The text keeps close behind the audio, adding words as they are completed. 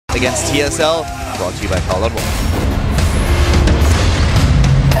against TSL, brought to you by Pennant.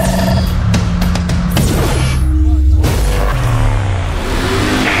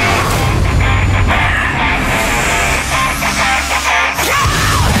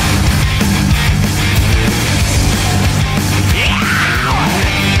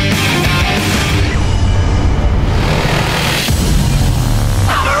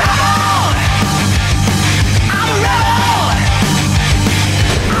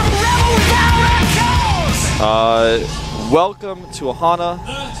 Welcome to Ohana,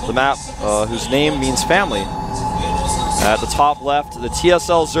 the map whose name means family. At the top left, the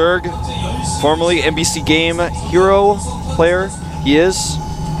TSL Zerg, formerly NBC Game hero player. He is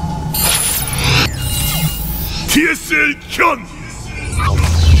TSL Hyun.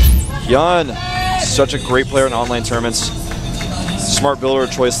 Hyun, such a great player in online tournaments. Smart builder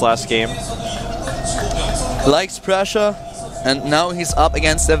choice last game. Likes pressure, and now he's up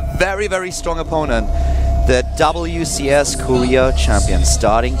against a very, very strong opponent. The WCS Korea champion.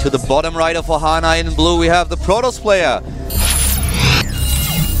 Starting to the bottom right of Ohana in blue, we have the Protoss player.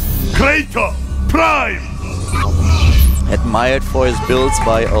 Crater Prime. Admired for his builds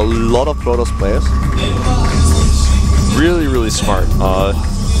by a lot of Protoss players. Really, really smart.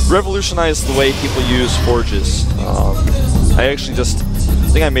 Revolutionized the way people use forges. I actually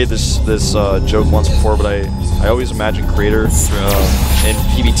I think I made this joke once before, but I always imagine Crater in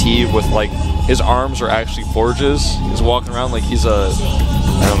PBT with like his arms are actually forges. He's walking around like he's a,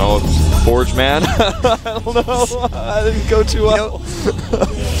 I don't know, a forge man. I don't know. I didn't go too well.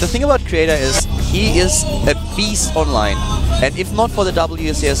 The thing about Crater is he is a beast online. And if not for the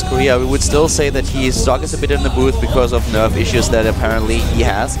WCS Korea, we would still say that he struggles a bit in the booth because of nerve issues that apparently he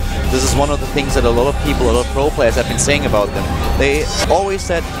has. This is one of the things that a lot of people, a lot of pro players have been saying about them. They always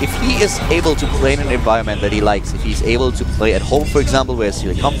said if he is able to play in an environment that he likes, if he's able to play at home, for example, where he's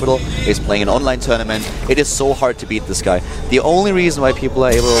really comfortable, he's playing an online tournament, it is so hard to beat this guy. The only reason why people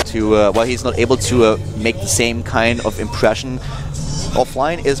are able to, why he's not able to make the same kind of impression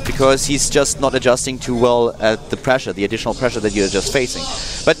offline is because he's just not adjusting too well at the pressure, the additional pressure that you're just facing.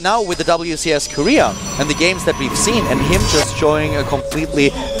 But now with the WCS Korea and the games that we've seen and him just showing a completely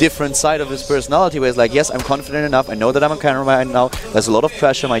different side of his personality where he's like, yes, I'm confident enough, I know that I'm a cameraman now, there's a lot of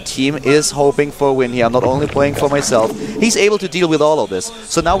pressure, my team is hoping for a win here, I'm not only playing for myself. He's able to deal with all of this.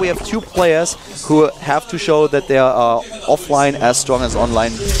 So now we have two players who have to show that they are offline as strong as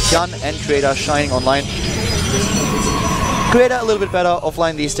online. Hyun and Crater shining online. Crater a little bit better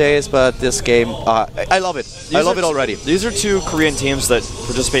offline these days, but this game, I love it. I love it already. These are two Korean teams that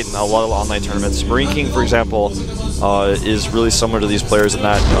participate in a lot of online tournaments. Marine King, for example, is really similar to these players in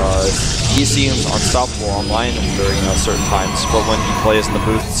that he seems unstoppable online during certain times, but when he plays in the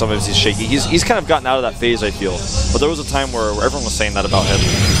booth, sometimes he's shaky. He's kind of gotten out of that phase, I feel. But there was a time where everyone was saying that about him.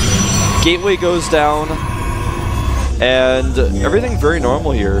 Gateway goes down, and everything very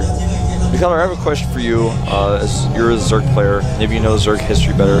normal here. Mikael, I have a question for you, as you're a Zerg player, maybe you know Zerg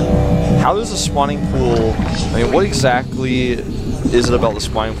history better. How does the spawning pool, I mean, what exactly is it about the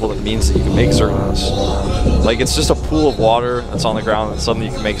spawning pool that means that you can make Zerglings? Like, it's just a pool of water that's on the ground and suddenly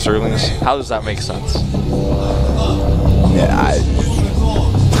you can make Zerglings. How does that make sense? Yeah,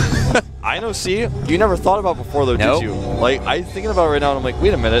 I know, see? You never thought about before though, nope. Did you? Like, I'm thinking about it right now and I'm like,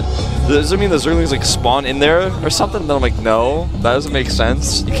 wait a minute. Does it mean the Zerglings like spawn in there or something? Then I'm like, no, that doesn't make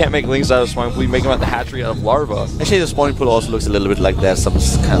sense. You can't make lings out of spawning pool, you make them out of the hatchery out of larva. Actually, the spawning pool also looks a little bit like there's some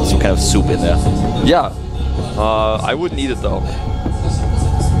kind of soup in there. Yeah. I wouldn't eat it though.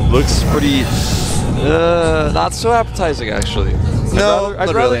 Looks pretty not so appetizing actually.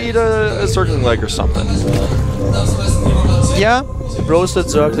 I'd rather eat a Zergling leg or something. Yeah, the roasted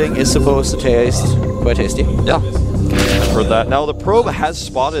Zergling is supposed to taste quite tasty. Yeah, for that. Now the probe has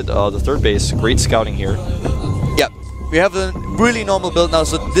spotted the third base. Great scouting here. Yeah, we have a really normal build now,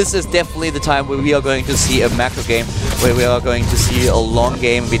 so this is definitely the time where we are going to see a macro game, where we are going to see a long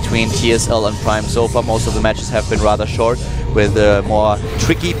game between TSL and Prime. So far, most of the matches have been rather short, with more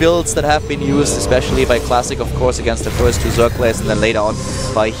tricky builds that have been used, especially by Classic, of course, against the first two Zerg players, and then later on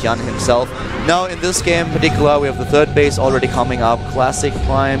by Hyun himself. Now, in this game in particular, we have the third base already coming up. Classic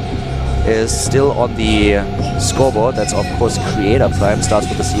Prime is still on the scoreboard. That's, of course, Creator Prime, starts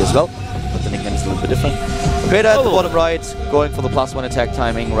with the C as well, but the nickname is a little bit different. Creator at the bottom right, going for the +1 attack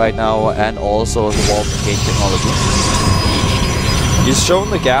timing right now, and also the wall blockade technology. He's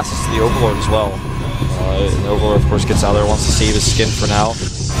shown the gases to the Overlord as well. The Overlord, of course, gets out there, wants to save his skin for now.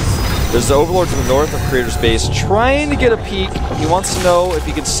 There's the Overlord to the north of Creator's base, trying to get a peek. He wants to know if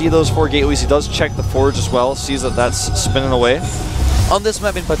he can see those 4 gateways. He does check the forge as well, sees that that's spinning away. On this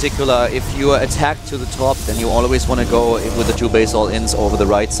map in particular, if you attack to the top, then you always want to go with the 2 base all-ins over the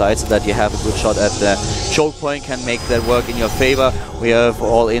right side so that you have a good shot at the choke point, can make that work in your favor. We have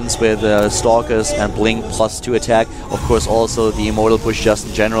all-ins with Stalkers and Blink +2 attack. Of course, also the Immortal push just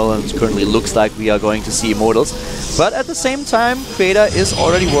in general, and it currently looks like we are going to see Immortals. But at the same time, Creator is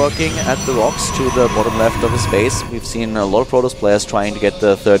already working at the rocks to the bottom left of his base. We've seen a lot of Protoss players trying to get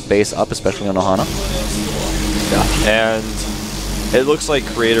the 3rd base up, especially on Ohana. Yeah, and it looks like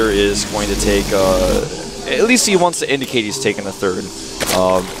Creator is going to take, at least he wants to indicate he's taking a 3rd,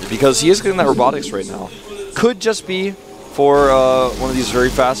 because he is getting that robotics right now. Could just be for one of these very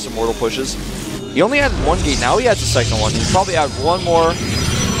fast Immortal pushes. He only had 1 gate, now he has a 2nd one. He'll probably add 1 more.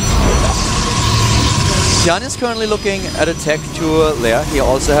 Jan is currently looking at a tech to Lair. He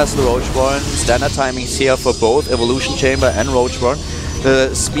also has the Roachborn. Standard timings here for both Evolution Chamber and Roachborn.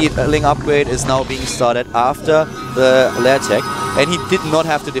 The speedling upgrade is now being started after the Lair tech, and he did not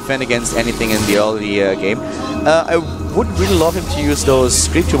have to defend against anything in the early game. I would really love him to use those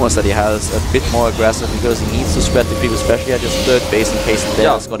creep tumors that he has a bit more aggressive, because he needs to spread the creep, especially at his 3rd base, in case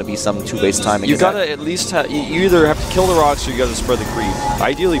there's going to be some 2 base timing. You gotta at least have, you either have to kill the rocks or you gotta spread the creep.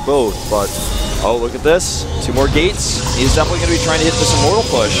 Ideally both, but oh, look at this. 2 more gates. He's definitely gonna be trying to hit this Immortal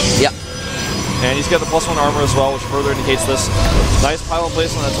push. Yeah. And he's got the +1 armor as well, which further indicates this. Nice pylon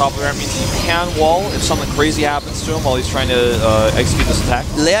place on the top of the ramp means he can wall if something crazy happens to him while he's trying to execute this attack.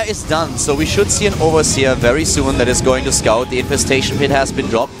 Lair is done, so we should see an Overseer very soon that is going to scout. The Infestation Pit has been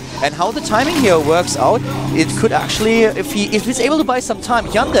dropped. And how the timing here works out, it could actually, if he's able to buy some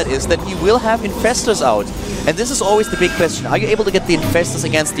time, Jan that is, then he will have Infestors out. And this is always the big question. Are you able to get the Infestors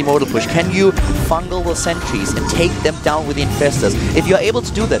against the Immortal push? Can you fungal the sentries and take them down with the Infestors? If you're able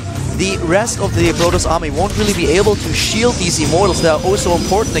to do that, the rest of the Protoss army won't really be able to shield these Immortals that are also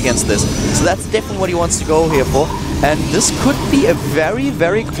important against this. So that's definitely what he wants to go here for. And this could be a very,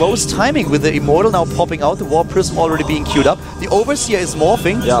 very close timing with the Immortal now popping out, the War Prism already being queued up. The Overseer is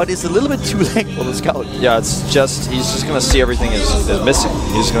morphing, but it's a little bit too late for the Scout. Yeah, it's just, he's just going to see everything is missing.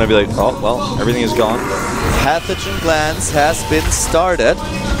 He's just going to be like, oh, well, everything is gone. Pathogen Glance has been started.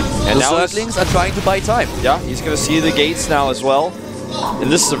 And the Zerglings are trying to buy time. Yeah, he's going to see the gates now as well.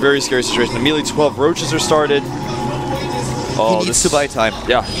 And this is a very scary situation. Immediately 12 roaches are started. Oh, he needs to buy time.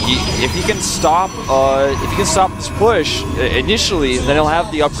 Yeah, if he can stop this push initially, then he'll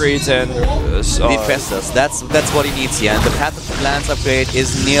have the upgrades and the Infestors. That's what he needs here. And the Pathogen Glance upgrade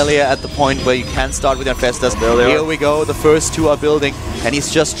is nearly at the point where you can start with Infestors. Here we go. The first 2 are building, and he's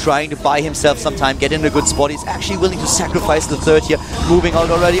just trying to buy himself some time, get in a good spot. He's actually willing to sacrifice the 3rd here, moving out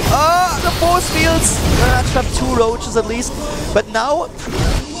already. Ah, the force fields. Trapped 2 roaches at least, but now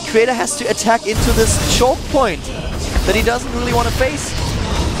Creator has to attack into this choke point that he doesn't really want to face.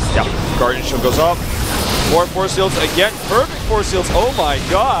 Yeah, Guardian Shield goes up. More force fields again. Perfect force fields. Oh my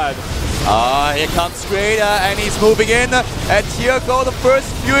god. Here comes Creator, and he's moving in. And here go the first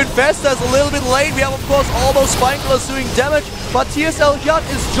few Infestors. A little bit late. We have, of course, all those Spineclaws doing damage. But TSL Yacht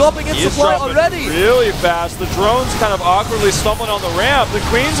is dropping in supply already. Really fast. The drones kind of awkwardly stumbling on the ramp. The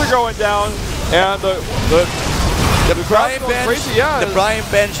Queens are going down. And the Prime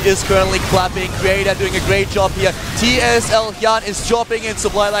Bench is currently clapping. Creator doing a great job here. TSL Hyun is dropping in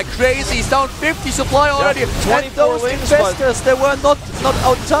supply like crazy. He's down 50 supply already. Yeah, 24 and those Infestors, they were not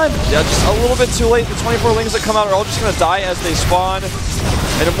out of time. Yeah, just a little bit too late. The 24 Lings that come out are all just going to die as they spawn.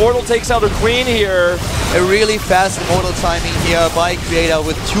 And Immortal takes out a Queen here. A really fast Immortal timing here by Creator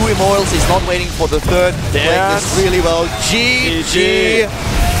with 2 Immortals. He's not waiting for the 3rd. Playing this really well. GG.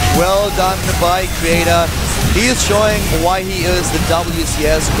 Well done by Creator. He is showing why he is the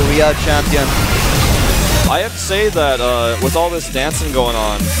WCS Korea champion. I have to say that with all this dancing going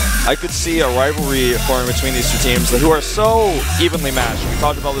on, I could see a rivalry forming between these 2 teams who are so evenly matched. We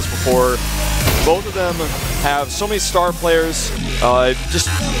talked about this before. Both of them have so many star players, just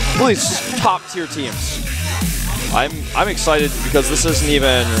really top tier teams. I'm excited because this isn't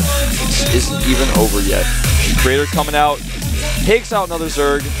even over yet. Creator coming out, takes out another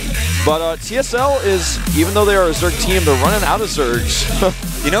Zerg. But TSL is, even though they are a Zerg team, they're running out of Zergs.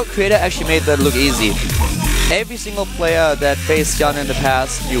 You know, Creator actually made that look easy. Every single player that faced Jan in the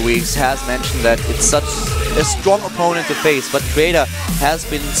past few weeks has mentioned that it's such a strong opponent to face, but Creator has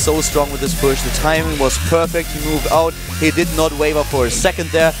been so strong with this push. The timing was perfect. He moved out. He did not waver for a second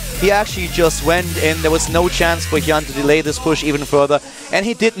there. He actually just went in. There was no chance for Jan to delay this push even further, and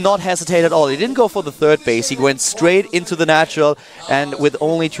he did not hesitate at all. He didn't go for the 3rd base. He went straight into the natural, and with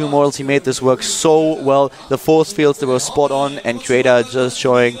only 2 mortals, he made this work so well. The force fields, they were spot on, and Creator just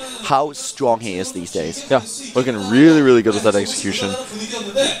showing how strong he is these days. Yeah, looking really, really good with that execution.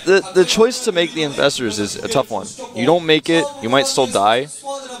 The choice to make the Infestors is a tough one. You don't make it, you might still die.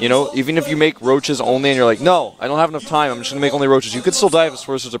 You know, even if you make roaches only and you're like, no, I don't have enough time, I'm just going to make only roaches. You could still die if his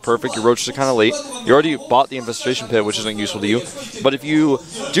forces are perfect, your roaches are kind of late. You already bought the infestation pit, which isn't useful to you. But if you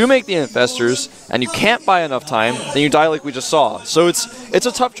do make the infestors and you can't buy enough time, then you die like we just saw. So it's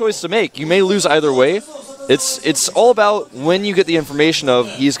a tough choice to make. You may lose either way. It's all about when you get the information of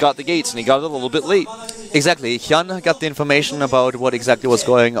he's got the gates and he got it a little bit late. Exactly. Hyun got the information about what exactly was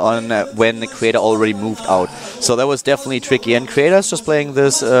going on when the Creator already moved out. So that was definitely tricky. And Creator's just playing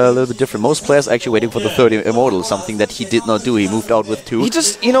this a little bit different. Most players actually waiting for the 30 immortal, something that he did not do. He moved out with 2. He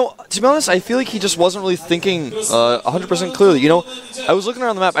just, you know, to be honest, I feel like he just wasn't really thinking 100% clearly. You know, I was looking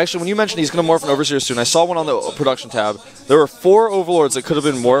around the map. Actually, when you mentioned he's going to morph an Overseer soon, I saw one on the production tab. There were 4 Overlords that could have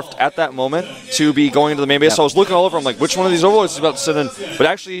been morphed at that moment to be going into the main base. Yep. So I was looking all over. I'm like, which one of these Overlords is about to send in? But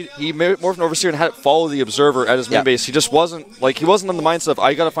actually, he morphed an Overseer and had it follow the Observer at his main base. He just wasn't, like, he wasn't in the mindset of,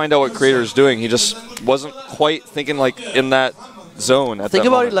 I got to find out what Creator is doing. He just wasn't quite thinking, like, in that zone at Think that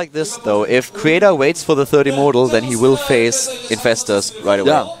about moment. it like this, though. If Creator waits for the 3rd immortal, then he will face Infestors right away.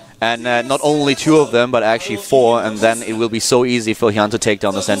 Yeah. And not only 2 of them, but actually 4, and then it will be so easy for Hyun to take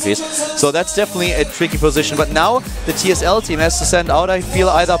down the sentries. So that's definitely a tricky position. But now the TSL team has to send out, I feel,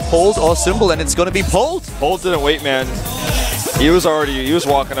 either Polt or Symbol, and it's going to be Polt. Polt didn't wait, man. He was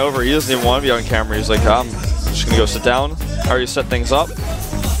walking over. He doesn't even want to be on camera. He's like, I'm just going to go sit down. I already set things up.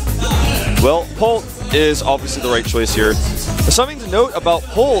 Well, Polt is obviously the right choice here. Something to note about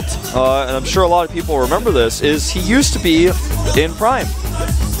Polt, and I'm sure a lot of people remember this, is he used to be in Prime.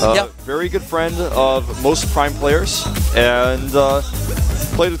 Very good friend of most Prime players, and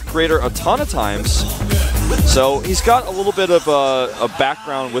played with Creator a ton of times. So he's got a little bit of a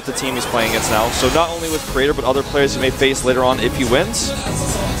background with the team he's playing against now. So not only with Creator, but other players he may face later on if he wins.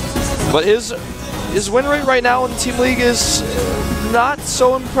 But his win rate right now in the Team League is not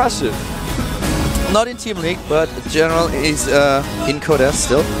so impressive. Not in Team League, but in general he's in Codes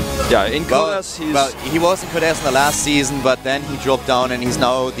still. Yeah, in Codes he was in Codes in the last season, but then he dropped down and he's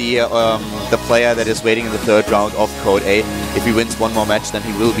now the player that is waiting in the 3rd round of Code A. If he wins one more match, then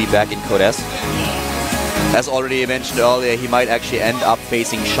he will be back in Codes. As already mentioned earlier, he might actually end up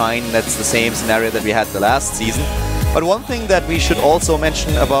facing Shine. That's the same scenario that we had the last season. But one thing that we should also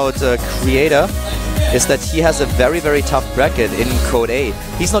mention about Creator is that he has a very, very tough bracket in Code A.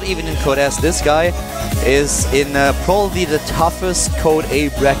 He's not even in Code S. This guy is in probably the toughest Code A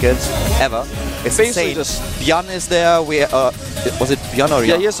bracket ever. It's basically just Björn is there. Was it Björn or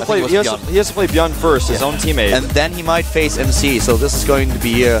yeah? He has to play. He has to play Björn first, his own teammate, and then he might face MC. So this is going to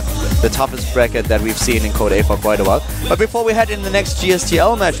be the toughest bracket that we've seen in Code A for quite a while. But before we head in the next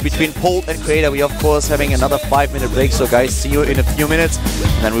GSTL match between Polt and Creator, we of course having another 5-minute break. So guys, see you in a few minutes,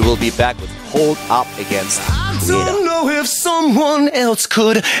 and then we will be back with Polt up against Creator. I don't know if someone else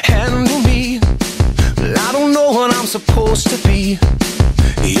could handle me. I don't know what I'm supposed to be.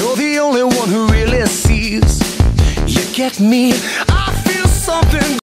 You're the only one who really sees. You get me.